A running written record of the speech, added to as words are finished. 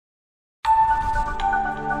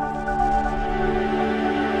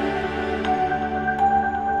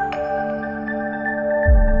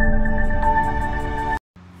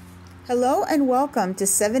Hello and welcome to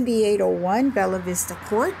 7801 Bella Vista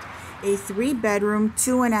Court, a 3-bedroom,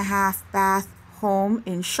 2.5-bath home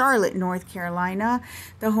in Charlotte, North Carolina.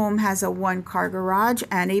 The home has a 1-car garage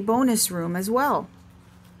and a bonus room as well.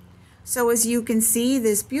 So as you can see,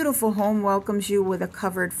 this beautiful home welcomes you with a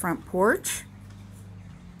covered front porch.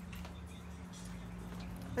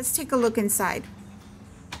 Let's take a look inside.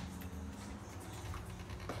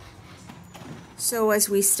 So as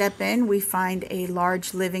we step in, we find a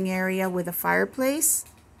large living area with a fireplace.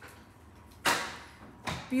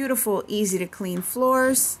 Beautiful, easy to clean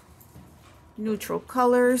floors, neutral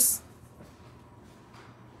colors.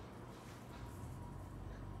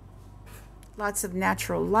 Lots of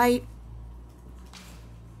natural light.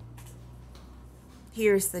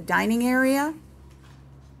 Here's the dining area.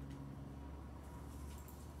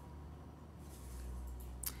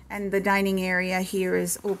 And the dining area here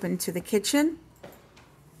is open to the kitchen.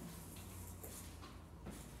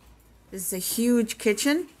 This is a huge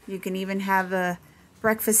kitchen. You can even have a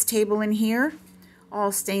breakfast table in here.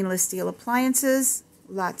 All stainless steel appliances,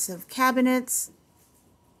 lots of cabinets.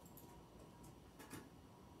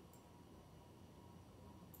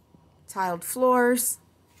 Tiled floors.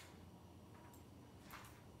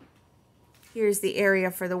 Here's the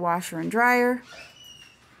area for the washer and dryer.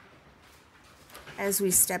 As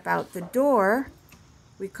we step out the door,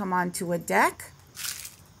 we come onto a deck.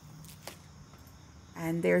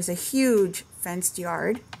 And there's a huge fenced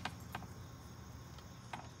yard.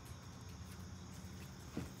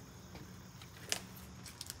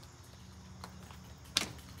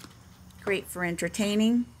 Great for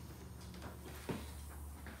entertaining.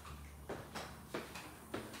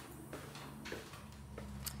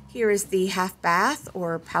 Here is the half bath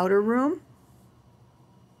or powder room.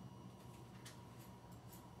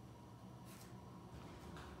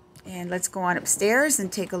 And let's go on upstairs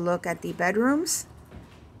and take a look at the bedrooms.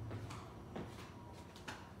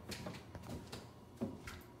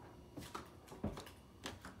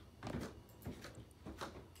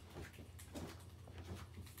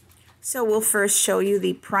 So we'll first show you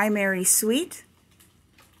the primary suite.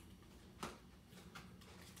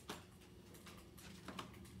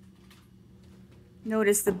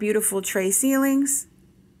 Notice the beautiful tray ceilings.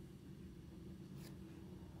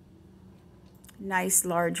 Nice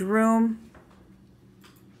large room.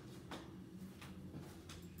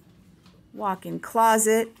 Walk-in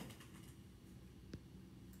closet.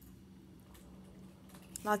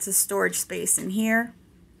 Lots of storage space in here.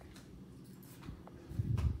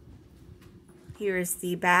 Here is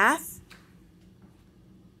the bath.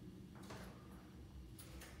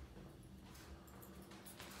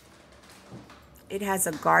 It has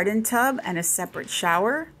a garden tub and a separate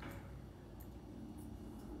shower.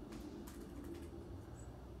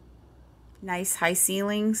 Nice high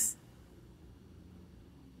ceilings.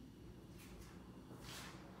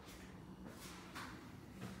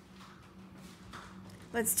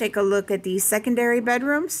 Let's take a look at the secondary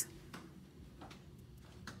bedrooms.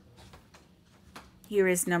 Here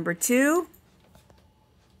is number 2.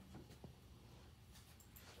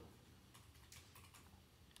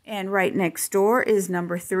 And right next door is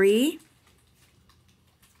number 3.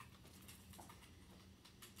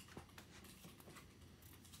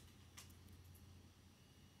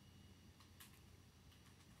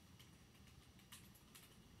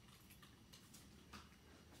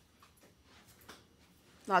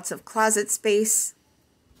 Lots of closet space.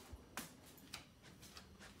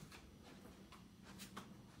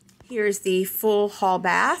 Here's the full hall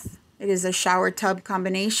bath. It is a shower tub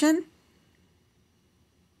combination.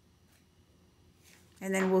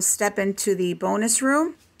 And then we'll step into the bonus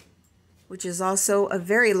room, which is also a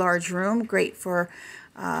very large room, great for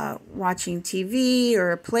watching TV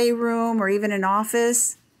or a playroom or even an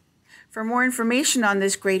office. For more information on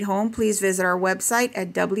this great home, please visit our website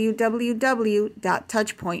at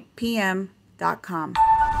www.touchpointpm.com.